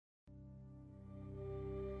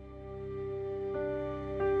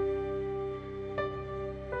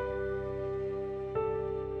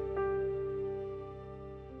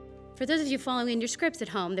For those of you following your scripts at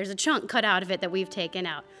home, there's a chunk cut out of it that we've taken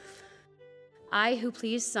out. I who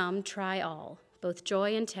please some try all, both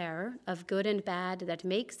joy and terror, of good and bad that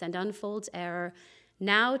makes and unfolds error.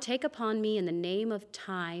 Now take upon me in the name of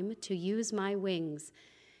time to use my wings.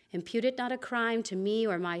 Impute it not a crime to me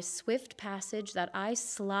or my swift passage that I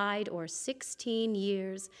slide o'er 16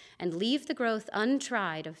 years and leave the growth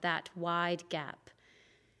untried of that wide gap.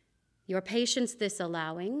 Your patience this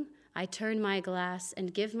allowing, I turn my glass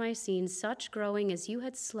and give my scene such growing as you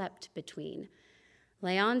had slept between.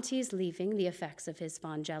 Leontes leaving the effects of his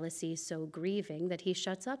fond jealousy so grieving that he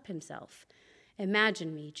shuts up himself.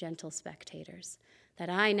 Imagine me, gentle spectators, that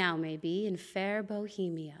I now may be in fair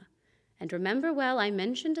Bohemia. And remember well I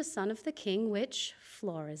mentioned a son of the king, which,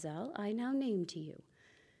 Florizel, I now name to you.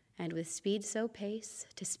 And with speed so pace,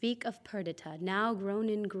 to speak of Perdita, now grown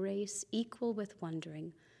in grace, equal with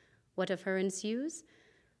wondering. What of her ensues?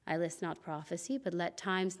 I list not prophecy, but let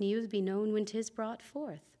time's news be known when 'tis brought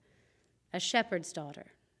forth. A shepherd's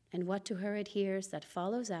daughter, and what to her adheres that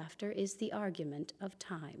follows after is the argument of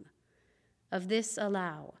time. Of this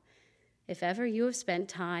allow, if ever you have spent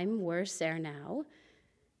time worse ere now,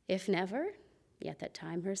 if never, yet that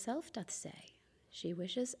time herself doth say, she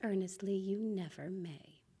wishes earnestly you never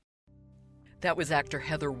may. That was actor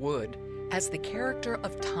Heather Wood as the character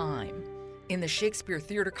of Time in the Shakespeare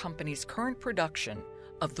Theatre Company's current production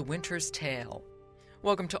of The Winter's Tale.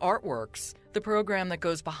 Welcome to Artworks, the program that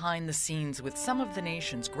goes behind the scenes with some of the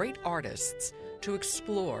nation's great artists to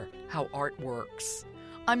explore how art works.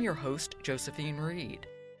 I'm your host, Josephine Reed.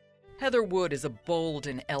 Heather Wood is a bold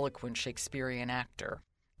and eloquent Shakespearean actor.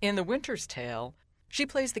 In The Winter's Tale, she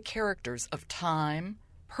plays the characters of Time,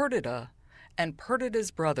 Perdita, and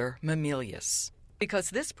Perdita's brother, Mamilius.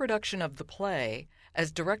 Because this production of the play,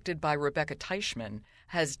 as directed by Rebecca Teichman,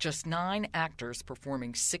 has just 9 actors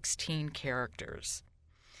performing 16 characters.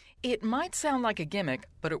 It might sound like a gimmick,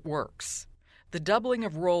 but it works. The doubling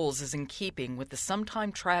of roles is in keeping with the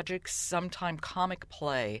sometime tragic, sometime comic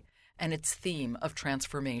play and its theme of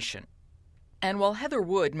transformation. And while Heather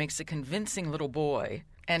Wood makes a convincing little boy,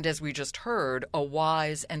 and as we just heard, a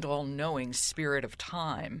wise and all-knowing spirit of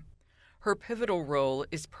time, her pivotal role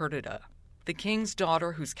is Perdita, the king's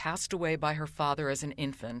daughter who's cast away by her father as an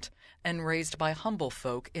infant and raised by humble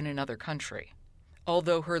folk in another country.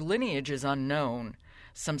 Although her lineage is unknown,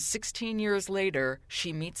 some 16 years later,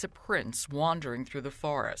 she meets a prince wandering through the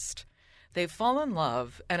forest. They fall in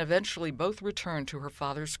love and eventually both return to her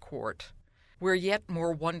father's court, where yet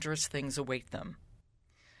more wondrous things await them.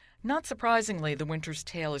 Not surprisingly, The Winter's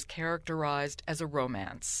Tale is characterized as a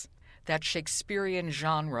romance, that Shakespearean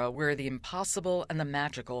genre where the impossible and the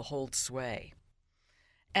magical hold sway.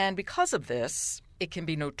 And because of this, it can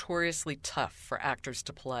be notoriously tough for actors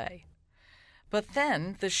to play. But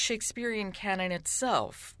then, the Shakespearean canon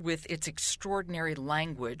itself, with its extraordinary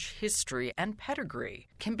language, history, and pedigree,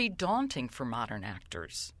 can be daunting for modern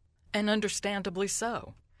actors, and understandably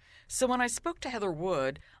so. So when I spoke to Heather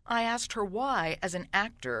Wood, I asked her why, as an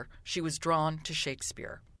actor, she was drawn to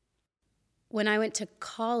Shakespeare. When I went to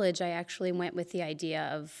college, I actually went with the idea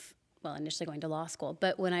of, initially going to law school,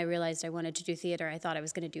 but when I realized I wanted to do theater, I thought I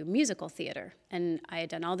was going to do musical theater. And I had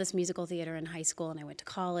done all this musical theater in high school, and I went to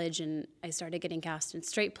college, and I started getting cast in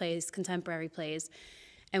straight plays, contemporary plays.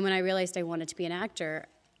 And when I realized I wanted to be an actor,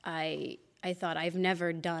 I thought, I've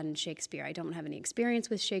never done Shakespeare. I don't have any experience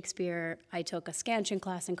with Shakespeare. I took a scansion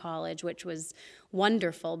class in college, which was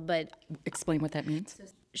wonderful, but... Explain what that means.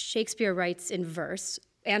 Shakespeare writes in verse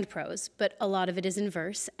and prose, but a lot of it is in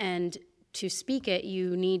verse, and to speak it,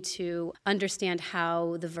 you need to understand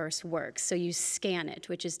how the verse works. So you scan it,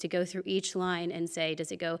 which is to go through each line and say,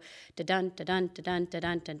 does it go da-dun, da-dun, da-dun,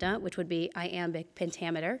 da-dun, da-dun, which would be iambic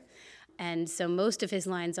pentameter. And so most of his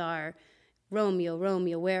lines are, Romeo,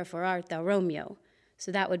 Romeo, wherefore art thou Romeo?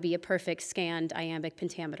 So that would be a perfect scanned iambic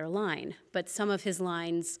pentameter line. But some of his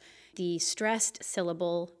lines, the stressed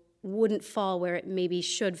syllable wouldn't fall where it maybe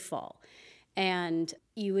should fall. And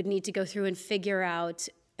you would need to go through and figure out,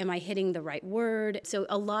 am I hitting the right word? So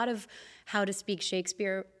a lot of how to speak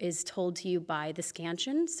Shakespeare is told to you by the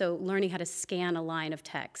scansion, so learning how to scan a line of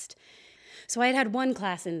text. So I had one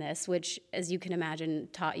class in this, which, as you can imagine,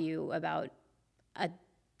 taught you about a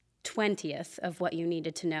 20th of what you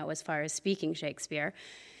needed to know as far as speaking Shakespeare.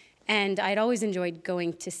 And I'd always enjoyed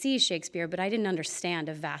going to see Shakespeare, but I didn't understand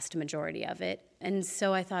a vast majority of it. And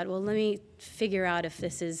so I thought, well, let me figure out if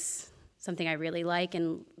this is something I really like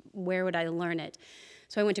and where would I learn it.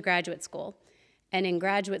 So I went to graduate school. And in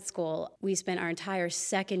graduate school, we spent our entire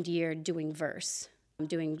second year doing verse,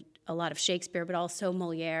 doing a lot of Shakespeare, but also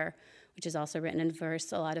Molière, which is also written in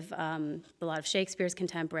verse, a lot of Shakespeare's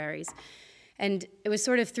contemporaries. And it was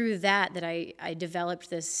sort of through that I developed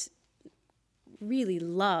this really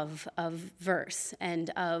love of verse and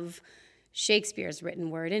of Shakespeare's written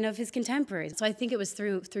word and of his contemporaries. So I think it was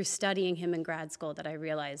through studying him in grad school that I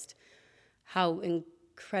realized how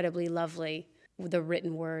incredibly lovely the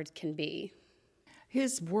written word can be.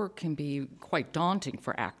 His work can be quite daunting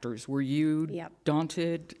for actors. Were you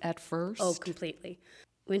daunted at first? Oh, completely.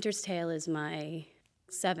 Winter's Tale is my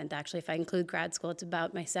 7th, actually. If I include grad school, it's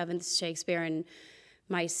about my 7th Shakespeare and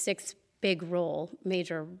my 6th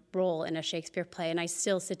major role in a Shakespeare play. And I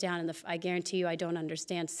still sit down and I guarantee you I don't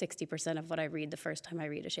understand 60% of what I read the first time I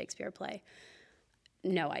read a Shakespeare play.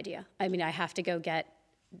 No idea. I mean, I have to go get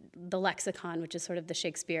the lexicon, which is sort of the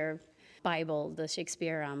Shakespeare Bible, the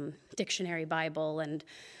Shakespeare dictionary Bible, and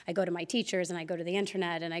I go to my teachers and I go to the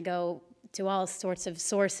internet and I go to all sorts of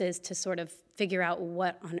sources to sort of figure out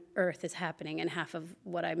what on earth is happening in half of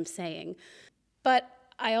what I'm saying. But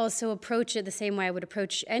I also approach it the same way I would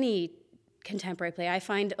approach any contemporary play. I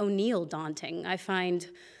find O'Neill daunting. I find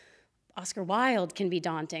Oscar Wilde can be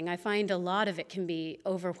daunting. I find a lot of it can be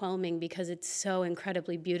overwhelming because it's so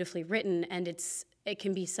incredibly beautifully written, and it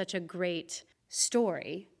can be such a great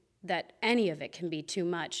story that any of it can be too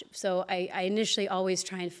much. So I initially always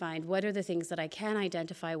try and find what are the things that I can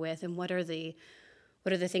identify with and what are the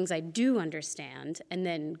things I do understand, and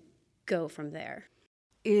then go from there.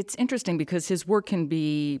 It's interesting because his work can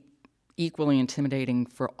be equally intimidating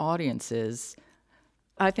for audiences.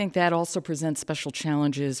 I think that also presents special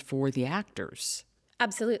challenges for the actors.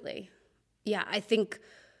 Absolutely. Yeah, I think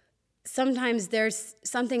sometimes there's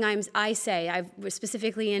something I say,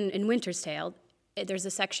 specifically in Winter's Tale, there's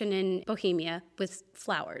a section in Bohemia with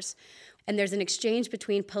flowers, and there's an exchange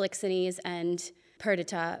between Polixenes and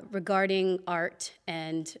Perdita regarding art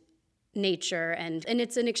and nature, and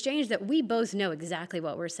it's an exchange that we both know exactly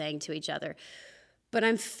what we're saying to each other. But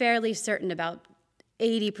I'm fairly certain about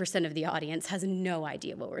 80% of the audience has no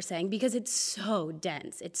idea what we're saying because it's so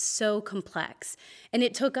dense, it's so complex. And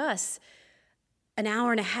it took us an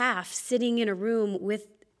hour and a half sitting in a room with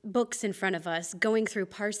books in front of us, going through,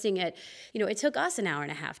 parsing it. It took us an hour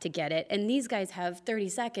and a half to get it, and these guys have 30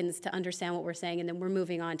 seconds to understand what we're saying, and then we're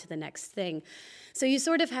moving on to the next thing. So you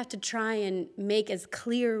sort of have to try and make as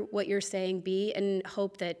clear what you're saying be, and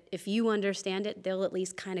hope that if you understand it, they'll at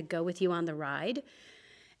least kind of go with you on the ride.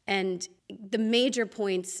 And the major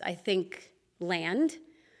points, I think, land,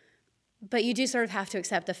 but you do sort of have to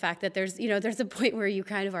accept the fact that there's a point where you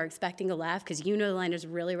kind of are expecting a laugh because the line is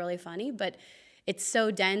really, really funny, but it's so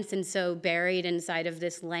dense and so buried inside of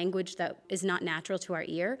this language that is not natural to our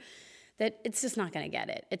ear that it's just not going to get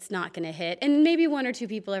it. It's not going to hit. And maybe one or two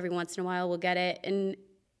people every once in a while will get it, and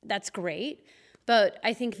that's great. But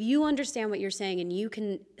I think if you understand what you're saying and you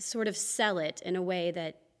can sort of sell it in a way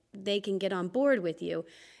that they can get on board with you,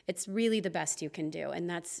 it's really the best you can do. And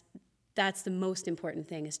that's the most important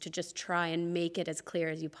thing, is to just try and make it as clear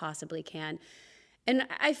as you possibly can. And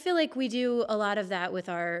I feel like we do a lot of that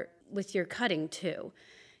with your cutting too.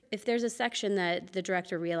 If there's a section that the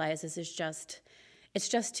director realizes it's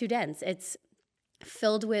just too dense, it's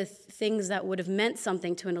filled with things that would have meant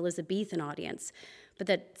something to an Elizabethan audience, but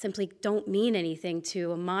that simply don't mean anything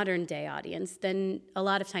to a modern day audience, then a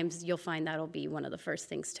lot of times you'll find that'll be one of the first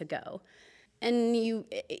things to go. And you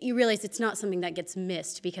realize it's not something that gets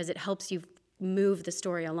missed because it helps you move the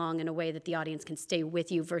story along in a way that the audience can stay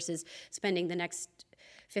with you versus spending the next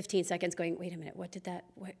 15 seconds going, wait a minute, what did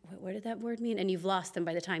that word mean? And you've lost them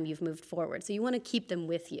by the time you've moved forward. So you want to keep them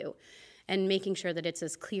with you, and making sure that it's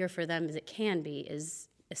as clear for them as it can be is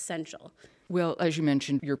essential. Well, as you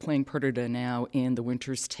mentioned, you're playing Perdita now in The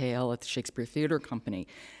Winter's Tale at the Shakespeare Theater Company.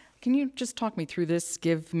 Can you just talk me through this?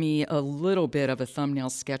 Give me a little bit of a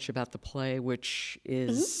thumbnail sketch about the play, which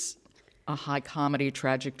is a high comedy,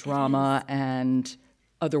 tragic drama, and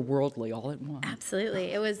otherworldly all at once.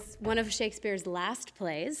 Absolutely. It was one of Shakespeare's last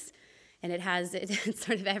plays, and it's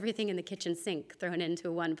sort of everything in the kitchen sink thrown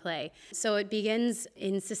into one play. So it begins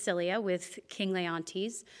in Sicilia with King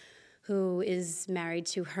Leontes, who is married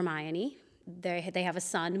to Hermione. They have a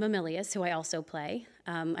son, Mamilius, who I also play.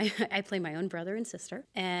 I play my own brother and sister.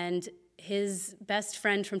 And his best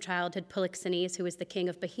friend from childhood, Polixenes, who is the king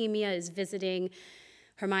of Bohemia, is visiting.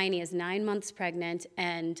 Hermione is 9 months pregnant,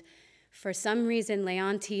 and for some reason,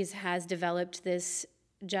 Leontes has developed this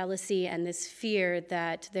jealousy and this fear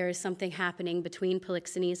that there is something happening between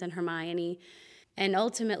Polixenes and Hermione. And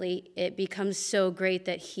ultimately, it becomes so great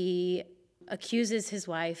that he accuses his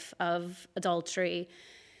wife of adultery.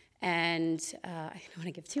 And I don't want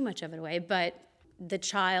to give too much of it away, but the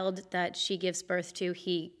child that she gives birth to,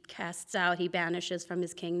 he casts out, he banishes from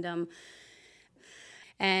his kingdom.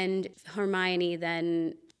 And Hermione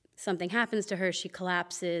then something happens to her, she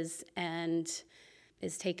collapses and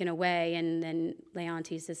is taken away, and then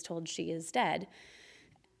Leontes is told she is dead.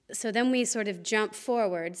 So then we sort of jump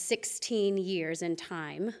forward 16 years in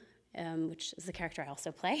time, which is the character I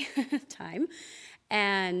also play, Time,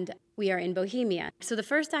 and we are in Bohemia. So the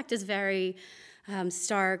first act is very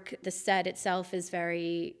stark. The set itself is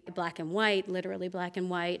very black and white, literally black and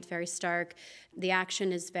white, very stark. The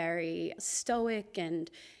action is very stoic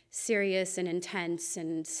and serious and intense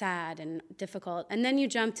and sad and difficult. And then you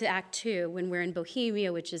jump to Act 2 when we're in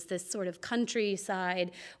Bohemia, which is this sort of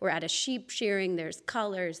countryside. We're at a sheep shearing. There's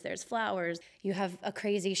colors, there's flowers. You have a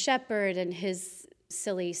crazy shepherd and his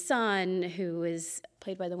silly son, who is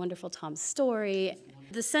played by the wonderful Tom Story.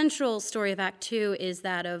 The central story of Act 2 is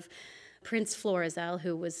that of Prince Florizel,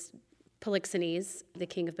 who was Polixenes, the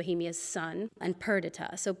king of Bohemia's son, and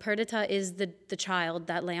Perdita. So Perdita is the child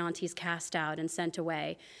that Leontes cast out and sent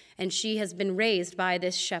away. And she has been raised by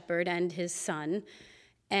this shepherd and his son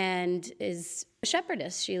and is a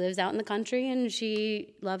shepherdess. She lives out in the country and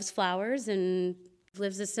she loves flowers and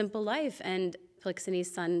lives a simple life. And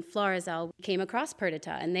Polixenes' son, Florizel, came across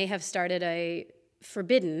Perdita, and they have started a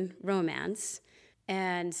forbidden romance.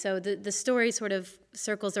 And so the story sort of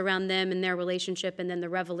circles around them and their relationship, and then the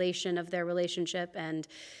revelation of their relationship. And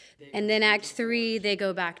then Act 3, they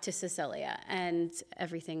go back to Sicilia, and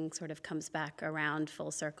everything sort of comes back around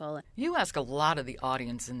full circle. You ask a lot of the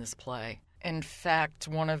audience in this play. In fact,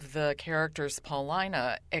 one of the characters,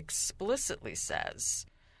 Paulina, explicitly says,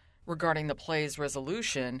 regarding the play's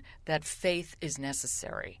resolution, that faith is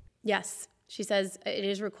necessary. Yes. She says, it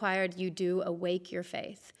is required you do awake your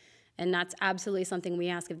faith. And that's absolutely something we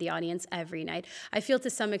ask of the audience every night. I feel to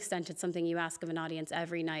some extent it's something you ask of an audience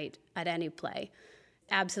every night at any play.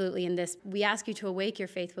 Absolutely in this. We ask you to awake your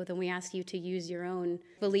faith, but then we ask you to use your own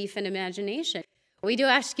belief and imagination. We do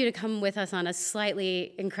ask you to come with us on a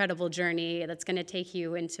slightly incredible journey that's going to take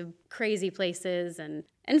you into crazy places and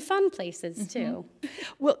fun places, too.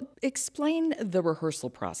 Well, explain the rehearsal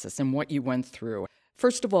process and what you went through.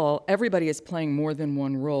 First of all, everybody is playing more than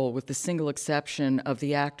one role, with the single exception of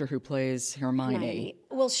the actor who plays Hermione.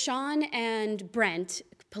 Well, Sean and Brent,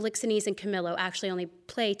 Polixenes and Camillo, actually only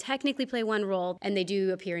technically play one role, and they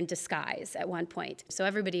do appear in disguise at one point. So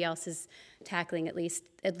everybody else is tackling at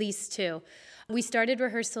least two. We started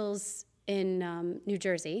rehearsals in New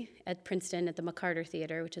Jersey at Princeton at the McCarter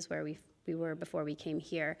Theater, which is where we were before we came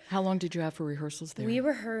here. How long did you have for rehearsals there? We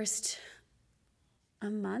rehearsed a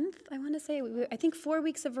month, I want to say. I think 4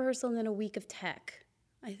 weeks of rehearsal and then a week of tech,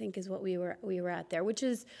 I think, is what we were at there, which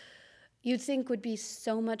is, you'd think would be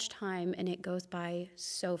so much time, and it goes by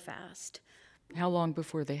so fast. How long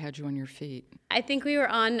before they had you on your feet? I think we were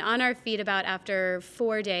on our feet about after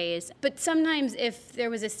 4 days. But sometimes if there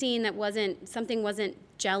was a scene that something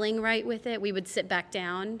wasn't gelling right with it, we would sit back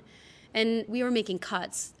down. And we were making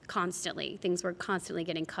cuts constantly. Things were constantly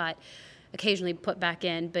getting cut, occasionally put back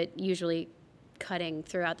in, but usually cutting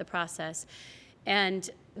throughout the process. And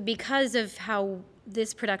because of how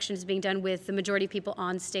this production is being done with the majority of people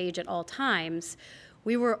on stage at all times,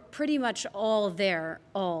 we were pretty much all there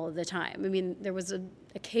all the time. I mean, there was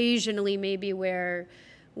occasionally maybe where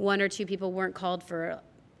one or two people weren't called for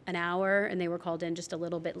an hour and they were called in just a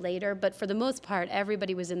little bit later. But for the most part,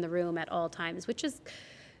 everybody was in the room at all times, which is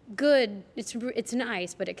good. It's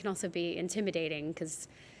nice, but it can also be intimidating, because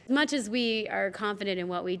as much as we are confident in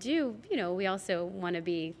what we do, we also want to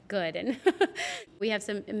be good. And we have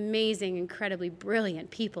some amazing, incredibly brilliant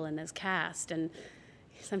people in this cast. And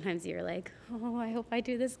sometimes you're like, oh, I hope I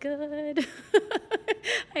do this good.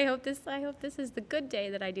 I hope this is the good day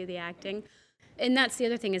that I do the acting. And that's the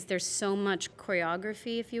other thing, is there's so much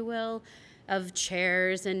choreography, if you will, of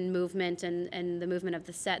chairs and movement and the movement of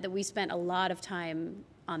the set, that we spent a lot of time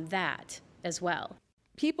on that as well.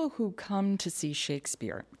 People who come to see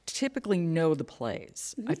Shakespeare typically know the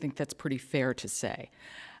plays. Mm-hmm. I think that's pretty fair to say.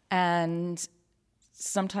 And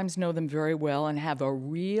sometimes know them very well and have a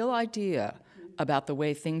real idea about the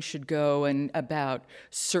way things should go and about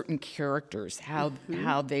certain characters, how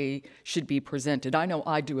they should be presented. I know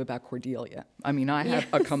I do about Cordelia. I mean, I have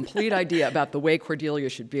a complete idea about the way Cordelia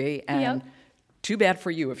should be, and too bad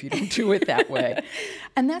for you if you don't do it that way.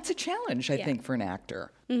 And that's a challenge, I think, for an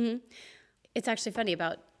actor. Mm-hmm. It's actually funny,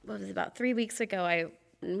 about 3 weeks ago,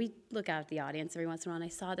 and we look out at the audience every once in a while, and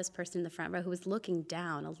I saw this person in the front row who was looking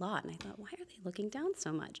down a lot, and I thought, why are they looking down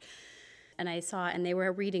so much? And and they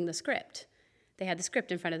were reading the script. They had the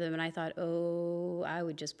script in front of them, and I thought, oh, I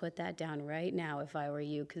would just put that down right now if I were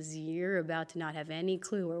you, because you're about to not have any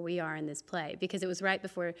clue where we are in this play. Because it was right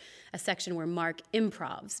before a section where Mark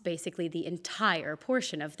improvs basically the entire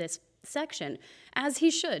portion of this section, as he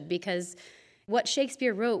should, because What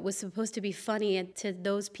Shakespeare wrote was supposed to be funny to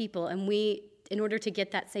those people, and we, in order to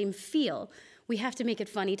get that same feel, we have to make it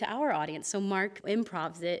funny to our audience. So Mark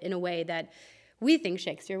improvs it in a way that we think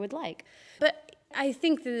Shakespeare would like. But I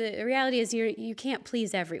think the reality is you can't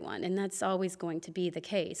please everyone, and that's always going to be the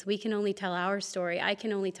case. We can only tell our story. I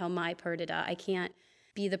can only tell my Perdita. I can't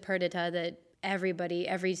be the Perdita that everybody,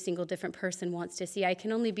 every single different person wants to see. I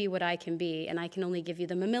can only be what I can be, and I can only give you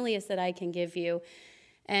the Mamilius that I can give you,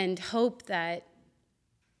 and hope that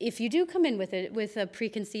if you do come in with a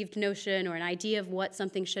preconceived notion or an idea of what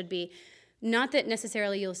something should be, not that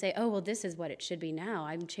necessarily you'll say, oh, well, this is what it should be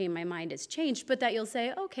now. My mind has changed, but that you'll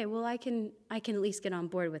say, okay, well, I can at least get on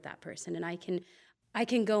board with that person, and I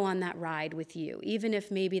can go on that ride with you, even if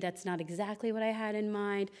maybe that's not exactly what I had in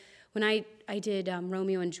mind. When I did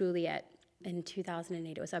Romeo and Juliet in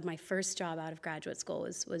 2008, it was my first job out of graduate school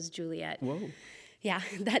was Juliet. Whoa. Yeah,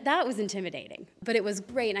 that was intimidating, but it was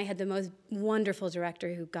great, and I had the most wonderful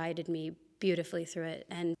director who guided me beautifully through it.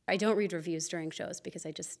 And I don't read reviews during shows because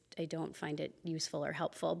I don't find it useful or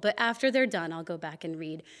helpful. But after they're done, I'll go back and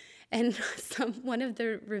read. And one of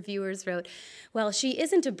the reviewers wrote, well, she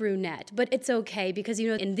isn't a brunette, but it's okay because,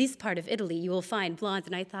 in this part of Italy, you will find blondes.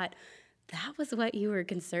 And I thought, that was what you were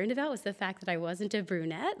concerned about, was the fact that I wasn't a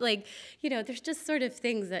brunette? There's just sort of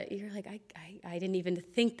things that you're like, I didn't even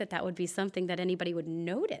think that would be something that anybody would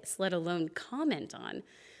notice, let alone comment on.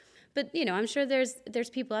 But, I'm sure there's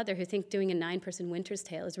people out there who think doing a 9-person Winter's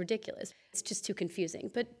Tale is ridiculous. It's just too confusing.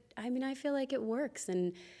 But, I feel like it works,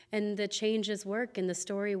 and the changes work, and the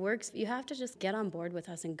story works. You have to just get on board with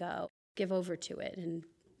us and go. Give over to it. And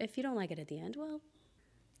if you don't like it at the end, well,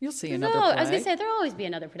 you'll see another play. I was going to say, there'll always be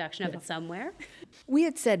another production of it somewhere. We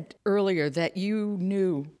had said earlier that you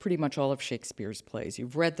knew pretty much all of Shakespeare's plays.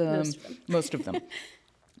 You've read them, most of them.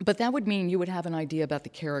 But that would mean you would have an idea about the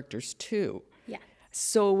characters, too. Yeah.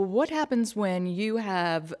 So what happens when you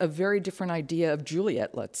have a very different idea of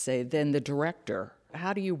Juliet, let's say, than the director?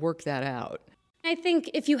 How do you work that out? I think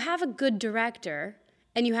if you have a good director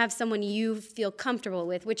and you have someone you feel comfortable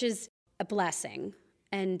with, which is a blessing,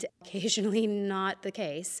 and occasionally not the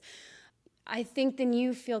case, I think then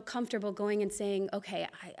you feel comfortable going and saying, okay,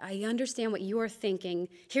 I understand what you're thinking.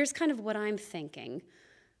 Here's kind of what I'm thinking.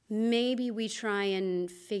 Maybe we try and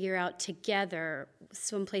figure out together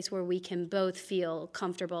some place where we can both feel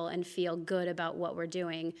comfortable and feel good about what we're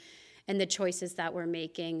doing and the choices that we're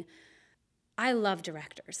making. I love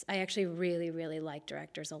directors. I actually really, really like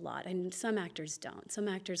directors a lot. And some actors don't. Some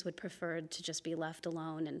actors would prefer to just be left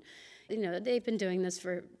alone. And, they've been doing this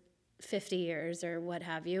for 50 years or what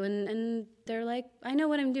have you. And they're like, I know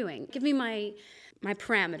what I'm doing. Give me my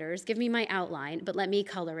parameters. Give me my outline, but let me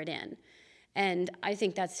color it in. And I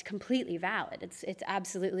think that's completely valid. It's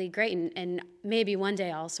absolutely great, and maybe one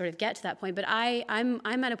day I'll sort of get to that point. But I'm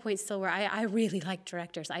at a point still where I really like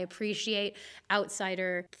directors. I appreciate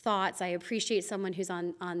outsider thoughts. I appreciate someone who's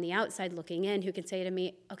on the outside looking in who can say to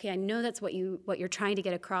me, okay, I know that's what you're trying to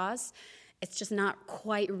get across. It's just not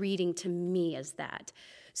quite reading to me as that.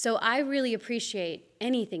 So I really appreciate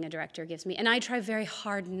anything a director gives me, and I try very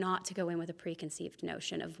hard not to go in with a preconceived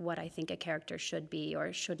notion of what I think a character should be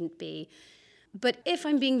or shouldn't be. But if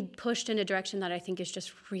I'm being pushed in a direction that I think is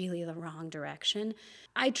just really the wrong direction,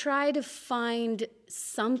 I try to find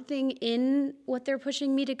something in what they're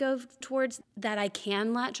pushing me to go towards that I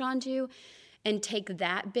can latch onto and take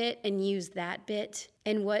that bit and use that bit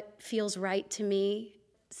and what feels right to me,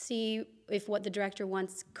 see if what the director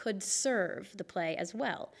wants could serve the play as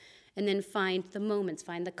well, and then find the moments,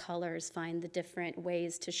 find the colors, find the different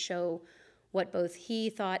ways to show what both he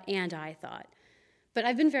thought and I thought. But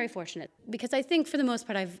I've been very fortunate because I think for the most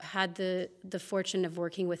part I've had the fortune of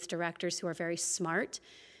working with directors who are very smart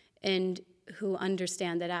and who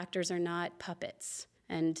understand that actors are not puppets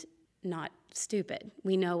and not stupid.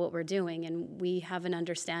 We know what we're doing, and we have an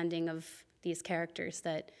understanding of these characters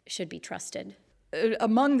that should be trusted.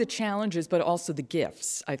 Among the challenges, but also the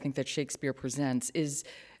gifts, I think that Shakespeare presents is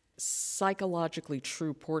psychologically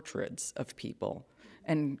true portraits of people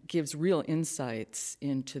and gives real insights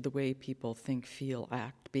into the way people think, feel,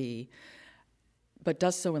 act, be, but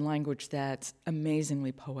does so in language that's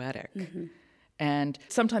amazingly poetic. Mm-hmm. And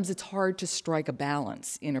sometimes it's hard to strike a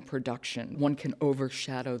balance in a production. One can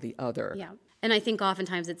overshadow the other. Yeah. And I think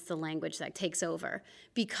oftentimes it's the language that takes over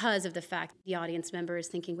because of the fact the audience member is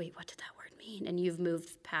thinking, wait, what did that word mean? And you've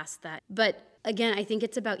moved past that. But again, I think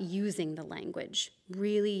it's about using the language,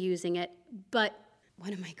 really using it. But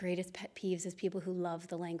one of my greatest pet peeves is people who love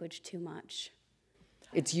the language too much.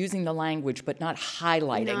 It's using the language, but not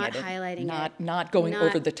highlighting it. Not going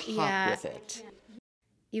over the top with it.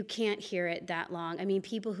 You can't hear it that long. I mean,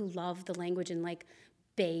 people who love the language and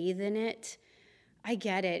bathe in it I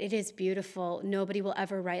get it. It is beautiful. Nobody will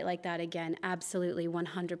ever write like that again. Absolutely,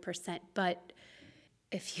 100%. But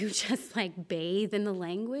if you just like bathe in the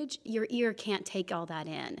language, your ear can't take all that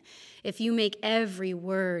in. If you make every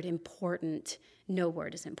word important, no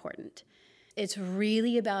word is important. It's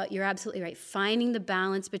really about, you're absolutely right, finding the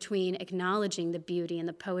balance between acknowledging the beauty and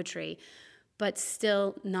the poetry, but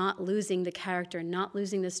still not losing the character, not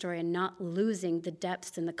losing the story, and not losing the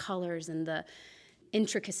depths and the colors and the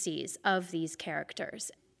intricacies of these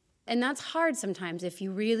characters. And that's hard sometimes if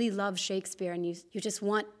you really love Shakespeare and you just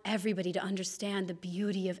want everybody to understand the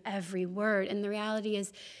beauty of every word. And the reality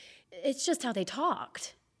is, it's just how they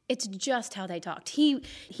talked. It's just how they talked.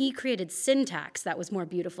 He created syntax that was more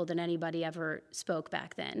beautiful than anybody ever spoke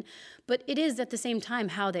back then. But it is at the same time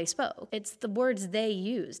how they spoke. It's the words they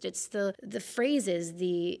used. It's the phrases,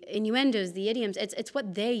 the innuendos, the idioms. It's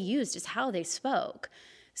what they used. It's how they spoke.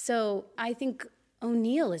 So I think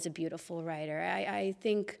O'Neill is a beautiful writer. I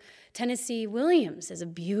think Tennessee Williams is a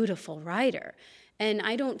beautiful writer. And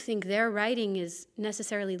I don't think their writing is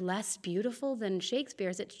necessarily less beautiful than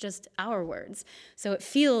Shakespeare's. It's just our words. So it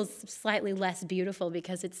feels slightly less beautiful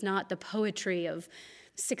because it's not the poetry of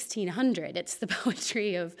 1600. It's the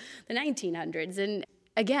poetry of the 1900s. And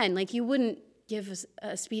again, like you wouldn't give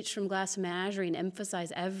a speech from Glass Menagerie and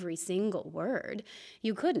emphasize every single word.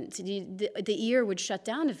 You couldn't. The ear would shut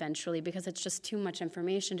down eventually because it's just too much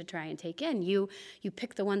information to try and take in. You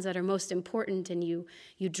pick the ones that are most important and you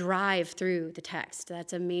drive through the text.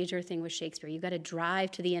 That's a major thing with Shakespeare. You got to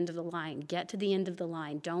drive to the end of the line, get to the end of the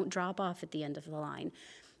line. Don't drop off at the end of the line.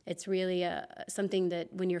 It's really something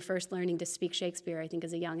that when you're first learning to speak Shakespeare, I think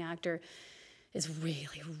as a young actor, is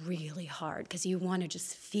really, really hard because you want to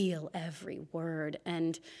just feel every word.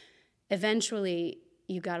 And eventually,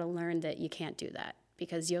 you got to learn that you can't do that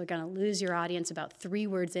because you're going to lose your audience about 3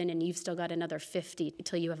 words in and you've still got another 50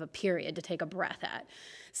 until you have a period to take a breath at.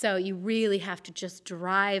 So you really have to just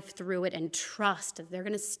drive through it and trust that they're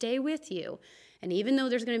going to stay with you. And even though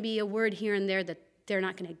there's going to be a word here and there that they're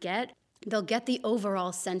not going to get, they'll get the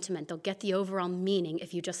overall sentiment. They'll get the overall meaning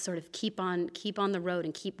if you just sort of keep on the road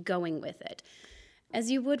and keep going with it,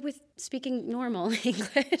 as you would with speaking normal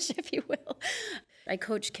English, if you will. I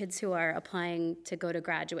coach kids who are applying to go to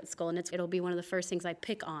graduate school, and it'll be one of the first things I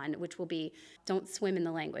pick on, which will be, don't swim in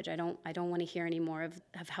the language. I don't want to hear any more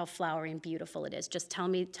of how flowery and beautiful it is. Just tell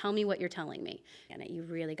me what you're telling me. And you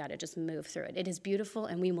really got to just move through it. It is beautiful,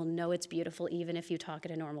 and we will know it's beautiful even if you talk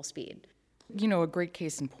at a normal speed. You know, a great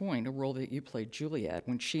case in point, a role that you played, Juliet.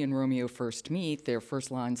 When she and Romeo first meet, their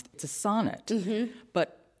first lines, it's a sonnet. Mm-hmm.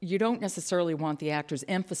 But you don't necessarily want the actors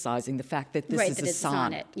emphasizing the fact that this is a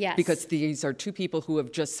sonnet. Yes. Because these are 2 people who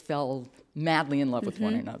have just fell madly in love with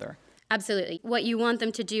one another. Absolutely. What you want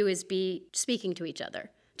them to do is be speaking to each other.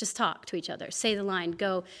 Just talk to each other. Say the line.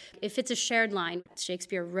 Go. If it's a shared line,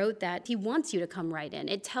 Shakespeare wrote that. He wants you to come right in.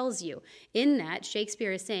 It tells you. In that,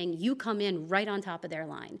 Shakespeare is saying you come in right on top of their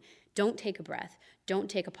line. Don't take a breath. Don't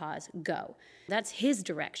take a pause. Go. That's his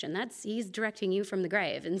direction. He's directing you from the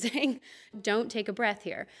grave and saying, don't take a breath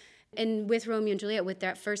here. And with Romeo and Juliet, with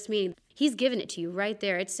that first meeting, he's given it to you right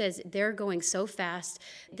there. It says they're going so fast.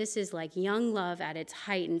 This is like young love at its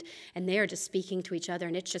height, and they are just speaking to each other,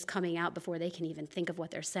 and it's just coming out before they can even think of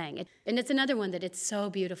what they're saying. And it's another one that it's so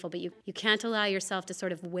beautiful, but you can't allow yourself to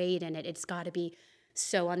sort of wade in it. It's got to be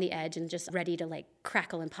so on the edge and just ready to like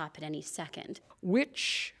crackle and pop at any second.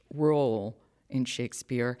 Which role in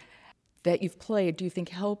Shakespeare that you've played do you think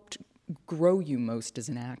helped grow you most as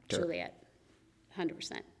an actor? Juliet,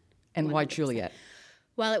 100%. And 100%. Why Juliet?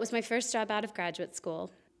 Well, it was my first job out of graduate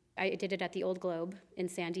school. I did it at the Old Globe in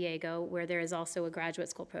San Diego, where there is also a graduate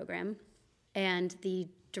school program. And the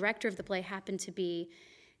director of the play happened to be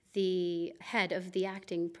the head of the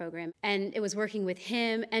acting program. And it was working with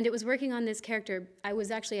him, and it was working on this character. I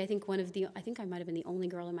was actually, I think I might have been the only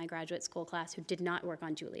girl in my graduate school class who did not work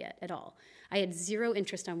on Juliet at all. I had zero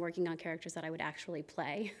interest on working on characters that I would actually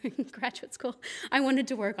play in graduate school. I wanted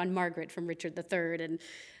to work on Margaret from Richard III and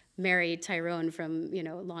Mary Tyrone from,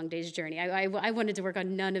 Long Day's Journey. I wanted to work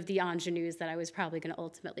on none of the ingenues that I was probably going to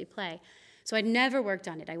ultimately play. So I'd never worked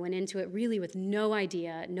on it. I went into it really with no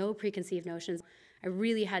idea, no preconceived notions. I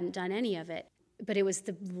really hadn't done any of it, but it was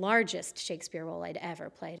the largest Shakespeare role I'd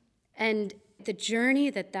ever played. And the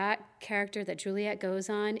journey that character, that Juliet, goes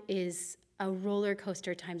on is a roller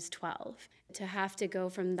coaster times 12. To have to go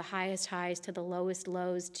from the highest highs to the lowest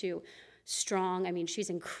lows to strong. I mean,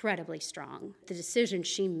 she's incredibly strong. The decision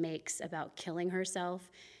she makes about killing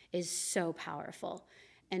herself is so powerful.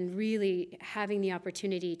 And really having the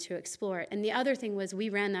opportunity to explore it. And the other thing was we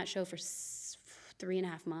ran that show for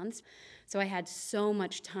 3.5 months. So I had so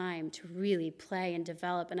much time to really play and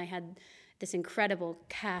develop, and I had this incredible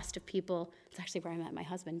cast of people. It's actually where I met my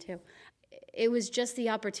husband, too. It was just the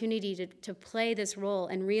opportunity to play this role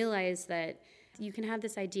and realize that you can have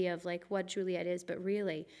this idea of like what Juliet is, but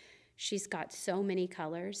really she's got so many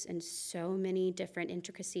colors and so many different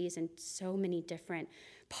intricacies and so many different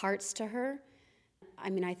parts to her. I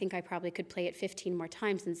mean, I think I probably could play it 15 more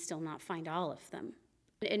times and still not find all of them.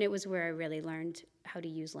 And it was where I really learned how to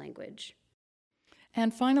use language.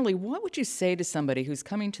 And finally, what would you say to somebody who's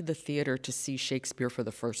coming to the theater to see Shakespeare for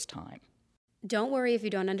the first time? Don't worry if you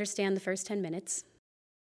don't understand the first 10 minutes.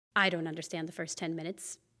 I don't understand the first 10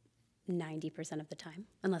 minutes 90% of the time,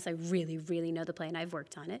 unless I really, really know the play and I've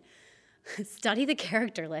worked on it. Study the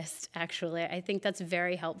character list, actually. I think that's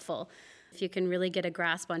very helpful if you can really get a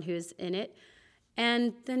grasp on who's in it.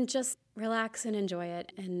 And then just relax and enjoy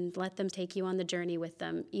it and let them take you on the journey with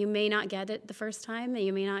them. You may not get it the first time, and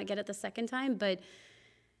you may not get it the second time, but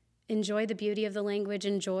enjoy the beauty of the language,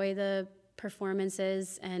 enjoy the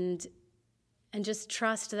performances, and just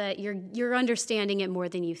trust that you're understanding it more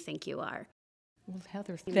than you think you are. Well,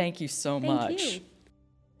 Heather, thank you so much. Thank you.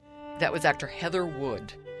 That was actor Heather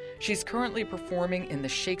Wood. She's currently performing in the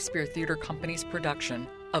Shakespeare Theater Company's production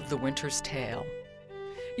of The Winter's Tale.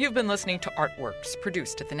 You've been listening to Artworks,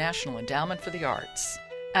 produced at the National Endowment for the Arts.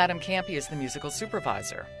 Adam Campy is the musical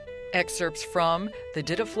supervisor. Excerpts from The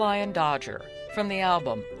Did a Flying Dodger, from the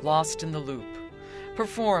album Lost in the Loop,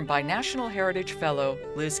 performed by National Heritage Fellow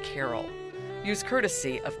Liz Carroll. Use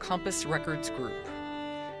courtesy of Compass Records Group.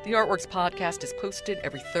 The Artworks podcast is posted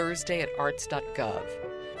every Thursday at arts.gov.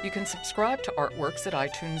 You can subscribe to Artworks at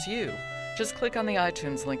iTunes U. Just click on the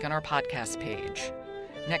iTunes link on our podcast page.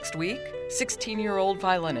 Next week, 16-year-old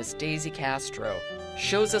violinist Daisy Castro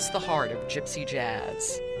shows us the heart of gypsy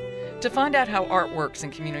jazz. To find out how art works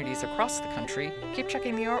in communities across the country, keep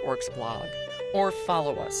checking the Artworks blog or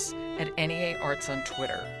follow us at NEA Arts on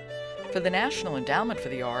Twitter. For the National Endowment for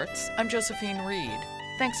the Arts, I'm Josephine Reed.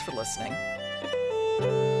 Thanks for listening.